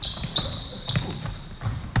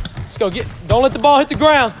go. Don't let the ball hit the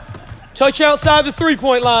ground. Touch outside the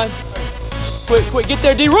three-point line. Quick, get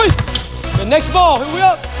there, D-Roy. The next ball, here we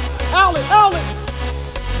up. Outlet.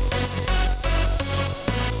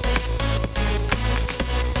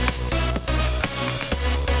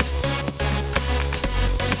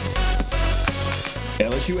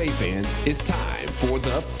 LSUA fans, it's time for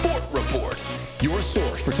the Fort Report, your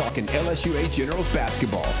source for talking LSUA Generals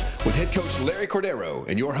Basketball with head coach Larry Cordero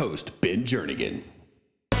and your host, Ben Jernigan.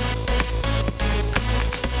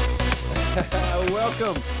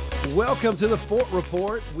 Welcome to the Fort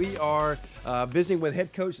Report. We are visiting with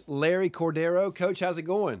head coach Larry Cordero. Coach, how's it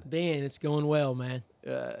going? Ben, it's going well, man.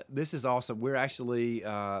 This is awesome. We're actually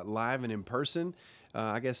live and in person.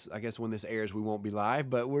 I guess when this airs, we won't be live,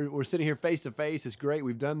 but we're sitting here face to face. It's great.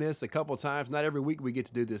 We've done this a couple of times. Not every week we get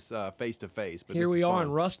to do this face to face, but here we are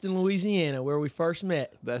in Ruston, Louisiana, where we first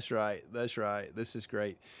met. That's right. This is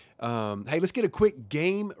great. Hey, let's get a quick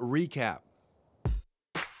game recap.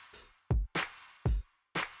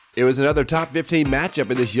 It was another top 15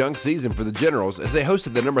 matchup in this young season for the Generals as they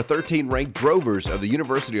hosted the number 13 ranked Drovers of the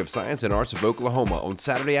University of Science and Arts of Oklahoma on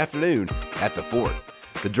Saturday afternoon at the Fort.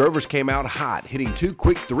 The Drovers came out hot, hitting two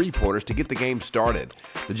quick three-pointers to get the game started.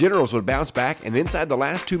 The Generals would bounce back and inside the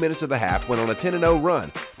last 2 minutes of the half went on a 10-0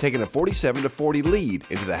 run, taking a 47-40 lead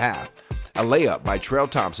into the half. A layup by Trell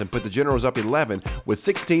Thompson put the Generals up 11 with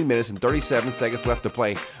 16 minutes and 37 seconds left to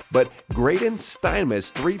play, but Graydon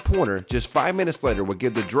Steinmetz' three-pointer just 5 minutes later would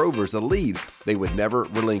give the Drovers a lead they would never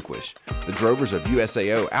relinquish. The Drovers of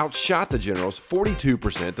USAO outshot the Generals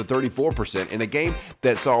 42% to 34% in a game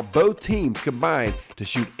that saw both teams combine to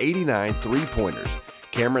shoot 89 three-pointers.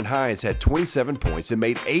 Cameron Hines had 27 points and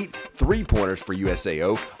made 8 three-pointers for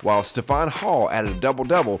USAO, while Stephon Hall added a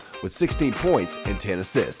double-double with 16 points and 10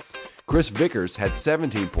 assists. Chris Vickers had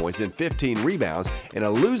 17 points and 15 rebounds in a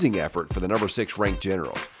losing effort for the number 6 ranked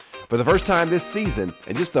Generals. For the first time this season,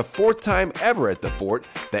 and just the fourth time ever at the Fort,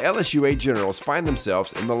 the LSUA Generals find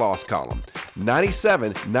themselves in the loss column.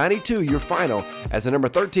 97-92 your final as the number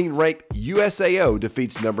 13 ranked USAO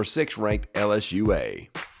defeats number 6 ranked LSUA.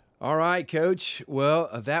 All right, Coach. Well,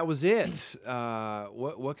 that was it.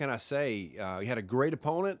 What can I say? You had a great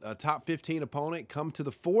opponent, a top 15 opponent, come to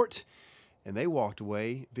the Fort, and they walked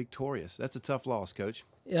away victorious. That's a tough loss, Coach.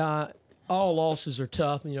 Yeah, all losses are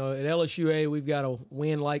tough. You know, at LSUA, we've got to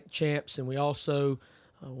win like champs, and we also,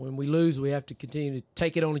 when we lose, we have to continue to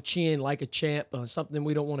take it on the chin like a champ, something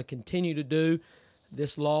we don't want to continue to do.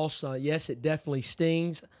 This loss, yes, it definitely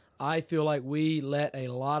stings. I feel like we let a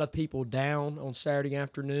lot of people down on Saturday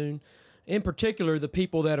afternoon. In particular, the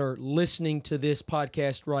people that are listening to this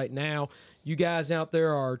podcast right now. You guys out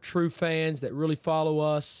there are true fans that really follow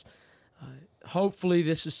us. Hopefully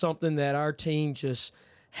this is something that our team just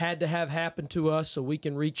had to have happen to us so we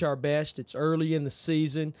can reach our best. It's early in the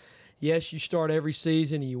season. Yes, you start every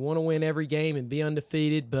season and you want to win every game and be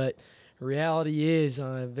undefeated, but the reality is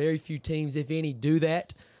very few teams, if any, do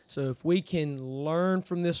that. So if we can learn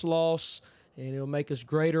from this loss, and it'll make us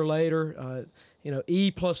greater later,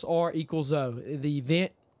 E plus R equals O. The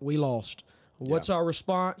event, we lost. What's our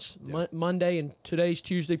response? Yeah. Monday and today's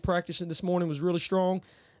Tuesday practice and this morning was really strong.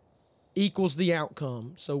 Equals the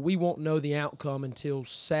outcome. So we won't know the outcome until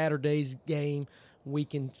Saturday's game. We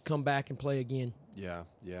can come back and play again. Yeah.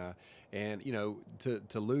 And,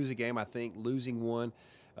 to lose a game, I think losing one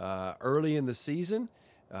early in the season,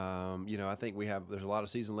 I think there's a lot of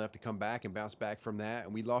season left to come back and bounce back from that.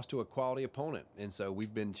 And we lost to a quality opponent. And so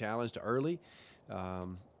we've been challenged early.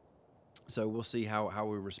 So we'll see how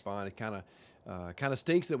we respond. It kind of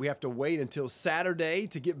stinks that we have to wait until Saturday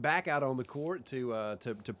to get back out on the court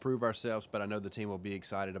to prove ourselves, but I know the team will be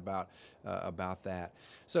excited about that.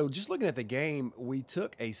 So just looking at the game, we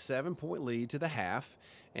took a 7-point lead to the half,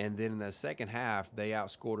 and then in the second half they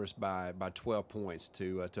outscored us by 12 points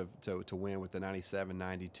to win with the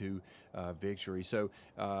 97-92 victory. So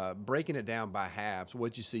breaking it down by halves,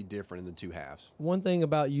 what'd you see different in the two halves? One thing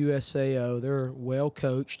about USAO, they're well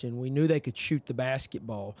coached, and we knew they could shoot the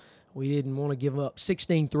basketball. We didn't want to give up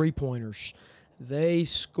 16 three-pointers. They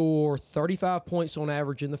score 35 points on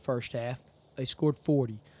average in the first half. They scored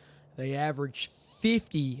 40. They averaged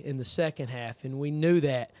 50 in the second half, and we knew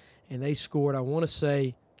that. And they scored, I want to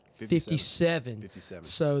say, 57.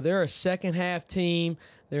 So they're a second-half team.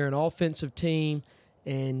 They're an offensive team.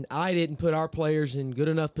 And I didn't put our players in good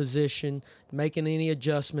enough position, making any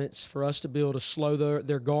adjustments for us to be able to slow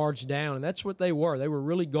their guards down. And that's what they were. They were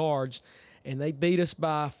really guards. And they beat us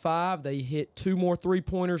by 5. They hit 2 more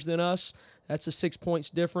three-pointers than us. That's a 6 points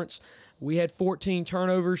difference. We had 14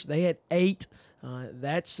 turnovers. They had 8.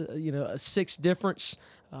 That's a 6 difference.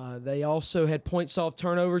 They also had points off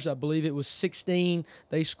turnovers. I believe it was 16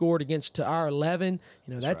 they scored against to our 11.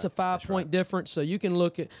 That's right. A 5-point difference. So you can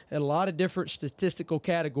look at a lot of different statistical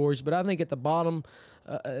categories. But I think at the bottom,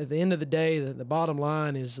 at the end of the day, the bottom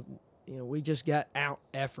line is, we just got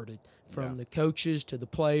out-efforted from the coaches to the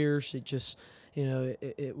players. It just,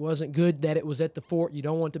 it wasn't good that it was at the Fort. You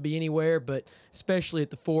don't want to be anywhere, but especially at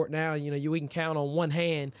the Fort now, we can count on one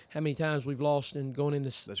hand how many times we've lost in going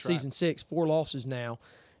into season 6, 4 losses now.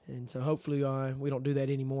 And so hopefully we don't do that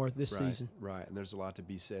anymore this season. Right, and there's a lot to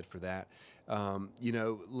be said for that.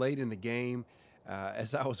 Late in the game,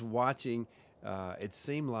 as I was watching, it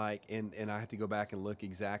seemed like, and I have to go back and look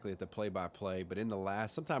exactly at the play-by-play, but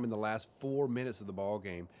sometime in the last 4 minutes of the ball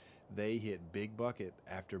game, they hit big bucket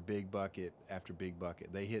after big bucket after big bucket.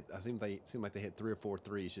 It seemed like they hit 3 or 4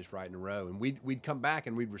 threes just right in a row, and we'd come back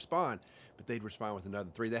and we'd respond, but they'd respond with another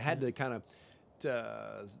 3. They had to kind of,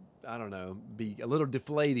 be a little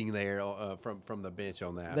deflating there from the bench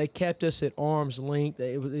on that. They kept us at arm's length.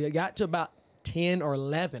 It got to about 10 or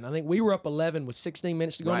 11. I think we were up 11 with 16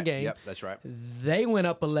 minutes to go in the game. Yep, that's right. They went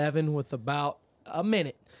up 11 with about a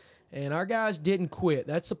minute. And our guys didn't quit.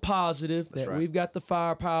 That's a positive. That's right. We've got the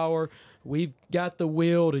firepower. We've got the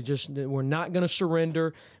will to we're not going to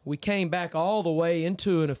surrender. We came back all the way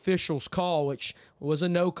into an official's call, which was a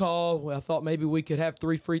no call. I thought maybe we could have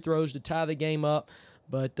 3 free throws to tie the game up.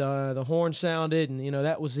 But the horn sounded, and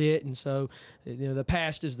that was it. And so, the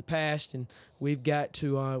past is the past, and we've got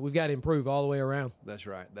to improve all the way around. That's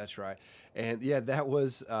right. And that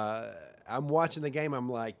was. I'm watching the game. I'm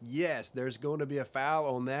like, yes, there's going to be a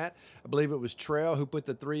foul on that. I believe it was Trail who put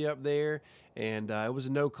the 3 up there, and it was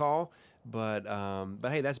a no call. But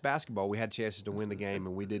hey, that's basketball. We had chances to win the game,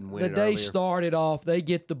 and we didn't win it earlier. The day started off. They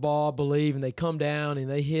get the ball, I believe, and they come down and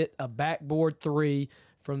they hit a backboard 3.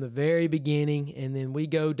 From the very beginning, and then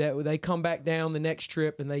they come back down the next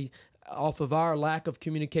trip, and they, off of our lack of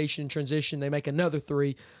communication transition, they make another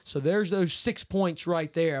 3. So there's those 6 points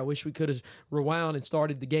right there. I wish we could have rewound and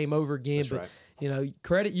started the game over again. That's but right.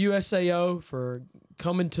 Credit USAO for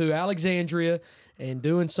coming to Alexandria and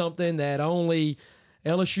doing something that only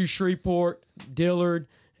LSU Shreveport, Dillard,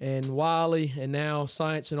 and Wiley, and now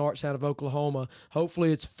Science and Arts out of Oklahoma.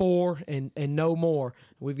 Hopefully it's 4 and no more.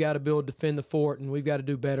 We've got to be able to defend the Fort, and we've got to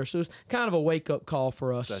do better. So it's kind of a wake-up call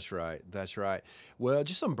for us. That's right. Well,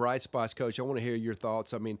 just some bright spots, Coach. I want to hear your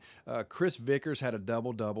thoughts. I mean, Chris Vickers had a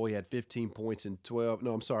double-double. He had 17 points and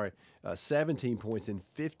 17 points and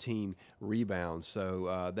 15 rebounds.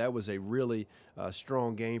 So that was a really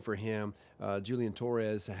strong game for him. Julian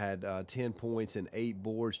Torres had 10 points and 8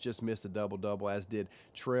 boards, just missed a double-double, as did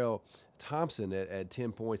Trell Thompson at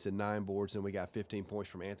 10 points and 9 boards, and we got 15 points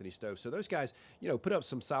from Anthony Stokes. So those guys, put up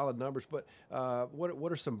some solid numbers, but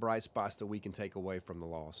what are some bright spots that we can take away from the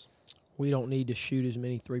loss? We don't need to shoot as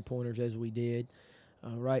many three-pointers as we did.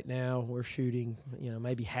 Right now, we're shooting,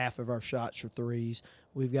 maybe half of our shots are threes.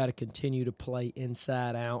 We've got to continue to play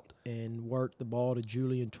inside out and work the ball to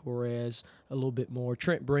Julian Torres a little bit more.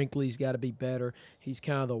 Trent Brinkley's got to be better. He's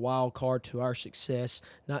kind of the wild card to our success.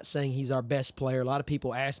 Not saying he's our best player. A lot of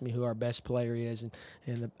people ask me who our best player is,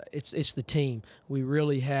 and it's the team. We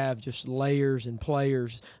really have just layers and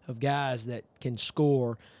players of guys that can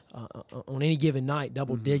score on any given night,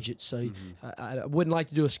 double digits. So I wouldn't like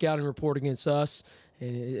to do a scouting report against us.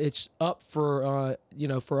 And it's up for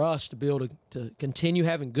for us to be able to continue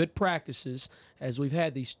having good practices as we've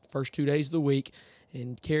had these first 2 days of the week,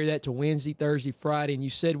 and carry that to Wednesday, Thursday, Friday. And you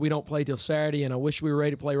said we don't play till Saturday, and I wish we were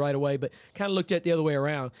ready to play right away, but kind of looked at it the other way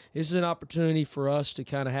around. This is an opportunity for us to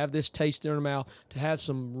kind of have this taste in our mouth, to have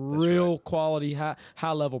some real quality,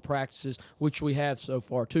 high-level practices, which we have so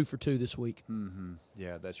far, 2 for 2 this week. Mm-hmm.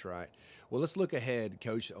 Yeah, that's right. Well, let's look ahead,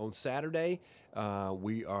 Coach. On Saturday,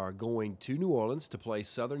 we are going to New Orleans to play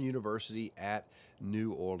Southern University at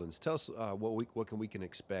New Orleans. Tell us what we can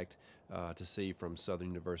expect to see from Southern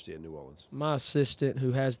University at New Orleans. My assistant,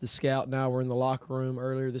 who has the scout now, were in the locker room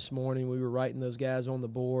earlier this morning. We were writing those guys on the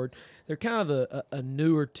board. They're kind of a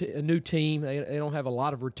new team. They don't have a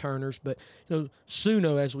lot of returners, but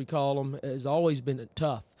Suno, as we call them, has always been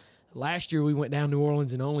tough. Last year we went down New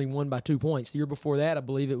Orleans and only won by 2 points. The year before that, I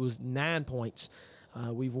believe it was 9 points.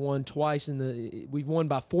 We've won twice we've won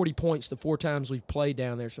by 40 points the 4 times we've played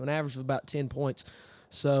down there, so an average of about 10 points.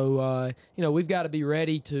 So we've got to be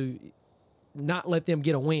ready to not let them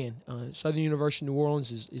get a win. Southern University New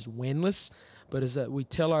Orleans is winless, but as we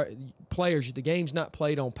tell our players, the game's not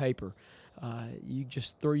played on paper. You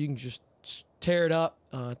can just tear it up,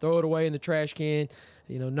 throw it away in the trash can.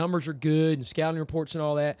 Numbers are good and scouting reports and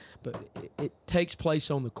all that, but it takes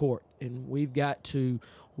place on the court, and we've got to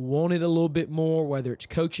want it a little bit more, whether it's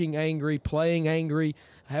coaching angry, playing angry,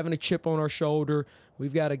 having a chip on our shoulder.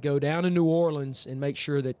 We've got to go down to New Orleans and make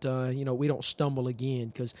sure that we don't stumble again,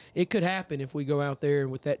 because it could happen if we go out there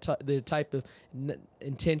with that the type of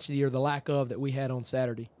intensity or the lack of that we had on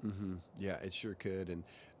Saturday. Mm-hmm. Yeah, it sure could.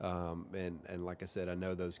 And like I said, I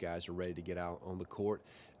know those guys are ready to get out on the court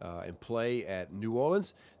and play at New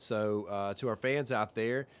Orleans. So to our fans out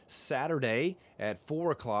there, Saturday at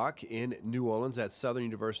 4 o'clock in New Orleans at Southern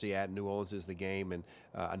University at New Orleans is the game. And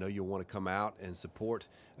I know you'll want to come out and support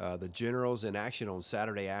the Generals in action on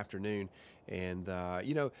Saturday afternoon. And,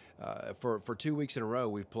 for 2 weeks in a row,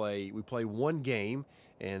 we play one game.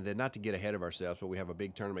 And then, not to get ahead of ourselves, but we have a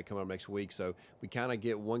big tournament coming up next week, so we kind of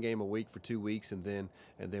get one game a week for 2 weeks, and then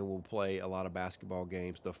we'll play a lot of basketball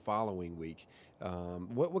games the following week.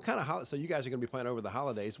 What kind of so you guys are going to be playing over the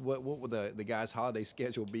holidays? What will the guys' holiday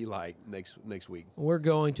schedule be like next week? We're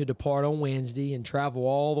going to depart on Wednesday and travel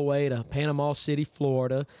all the way to Panama City,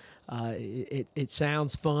 Florida. It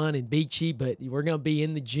sounds fun and beachy, but we're going to be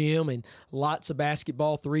in the gym and lots of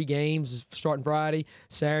basketball, 3 games starting Friday,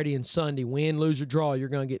 Saturday, and Sunday. Win, lose, or draw, you're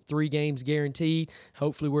going to get 3 games guaranteed.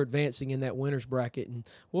 Hopefully we're advancing in that winner's bracket, and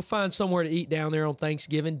we'll find somewhere to eat down there on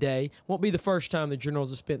Thanksgiving Day. Won't be the first time the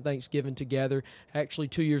Generals have spent Thanksgiving together. Actually,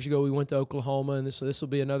 2 years ago we went to Oklahoma, and so this will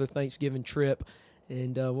be another Thanksgiving trip.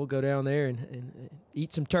 And we'll go down there and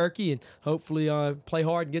eat some turkey and hopefully play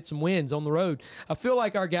hard and get some wins on the road. I feel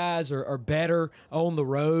like our guys are better on the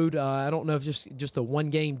road. I don't know if it's just a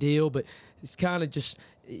one-game deal, but it's kind of just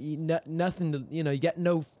nothing to, you got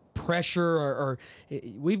no pressure or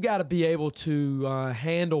we've got to be able to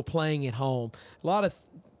handle playing at home. A lot of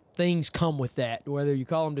things come with that, whether you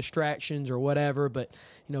call them distractions or whatever, but,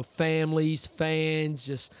 families, fans,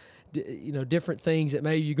 just – different things that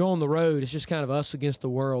maybe you go on the road, it's just kind of us against the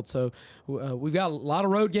world. So we've got a lot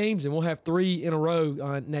of road games, and we'll have 3 in a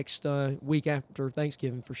row next week after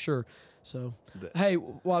Thanksgiving for sure. So, hey,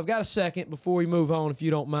 well, I've got a second before we move on, if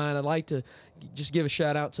you don't mind. I'd like to just give a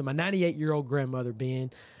shout-out to my 98-year-old grandmother, Ben.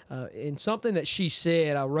 And something that she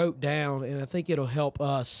said I wrote down, and I think it'll help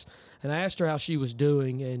us. And I asked her how she was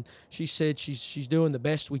doing, and she said she's doing the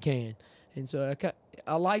best we can. And so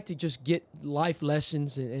I like to just get life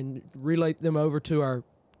lessons and relate them over to our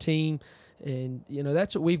team. And,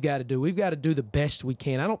 that's what we've got to do. We've got to do the best we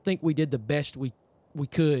can. I don't think we did the best we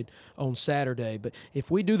could on Saturday. But if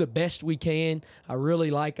we do the best we can, I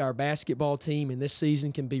really like our basketball team, and this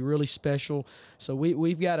season can be really special. So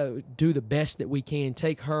we've got to do the best that we can,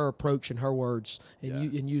 take her approach and her words,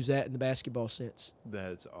 and use that in the basketball sense.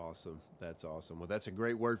 That's awesome. That's awesome. Well, that's a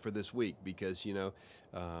great word for this week because,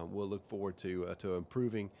 we'll look forward to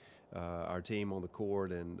improving our team on the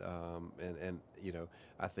court, and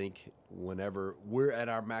I think whenever we're at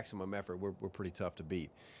our maximum effort, we're pretty tough to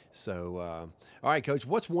beat. So, all right, Coach,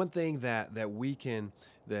 what's one thing that we can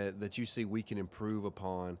that you see we can improve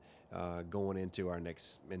upon going into our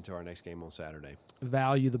next game on Saturday?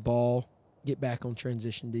 Value the ball, get back on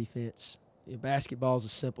transition defense. Basketball is a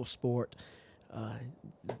simple sport.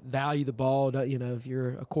 Value the ball. If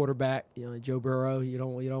you're a quarterback, Joe Burrow, you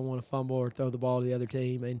don't want to fumble or throw the ball to the other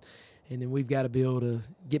team, and then we've got to be able to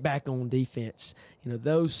get back on defense.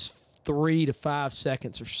 Those 3 to 5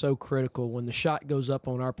 seconds are so critical. When the shot goes up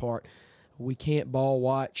on our part, we can't ball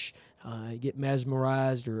watch, get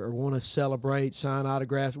mesmerized, or want to celebrate, sign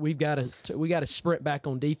autographs. We got to sprint back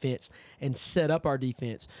on defense and set up our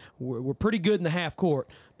defense. We're pretty good in the half court,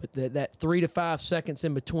 but that 3 to 5 seconds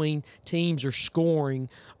in between, teams are scoring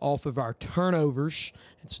off of our turnovers.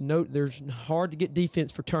 There's hard to get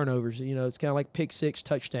defense for turnovers. It's kind of like pick six,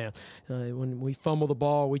 touchdown. When we fumble the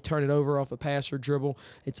ball, we turn it over off a pass or dribble.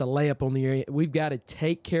 It's a layup on the area. We've got to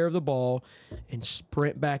take care of the ball and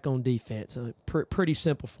sprint back on defense. Pretty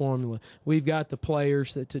simple formula. We've got the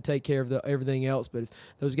players to take care of everything else, but if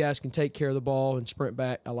those guys can take care of the ball and sprint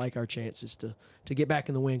back, I like our chances to get back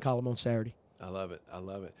in the win column on Saturday. I love it.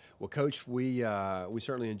 Well, Coach, we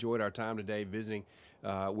certainly enjoyed our time today visiting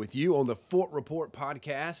with you on the Fort Report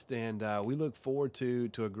podcast, and we look forward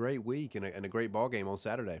to a great week and a great ball game on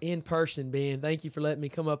Saturday. In person, Ben. Thank you for letting me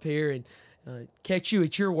come up here and catch you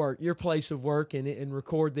at your place of work, and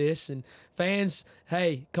record this. And fans,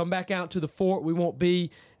 hey, come back out to the Fort. We won't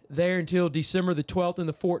be there until December the 12th and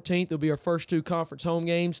the 14th. They'll be our first 2 conference home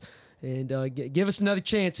games. And give us another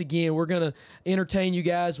chance again. We're going to entertain you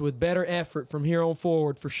guys with better effort from here on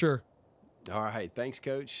forward for sure. All right. Thanks,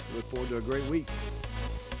 Coach. Look forward to a great week.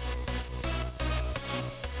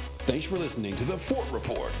 Thanks for listening to the Fort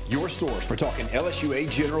Report, your source for talking LSUA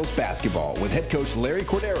Generals Basketball with head coach Larry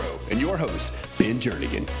Cordero and your host, Ben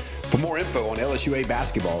Jernigan. For more info on LSUA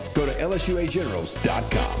basketball, go to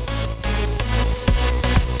LSUAGenerals.com.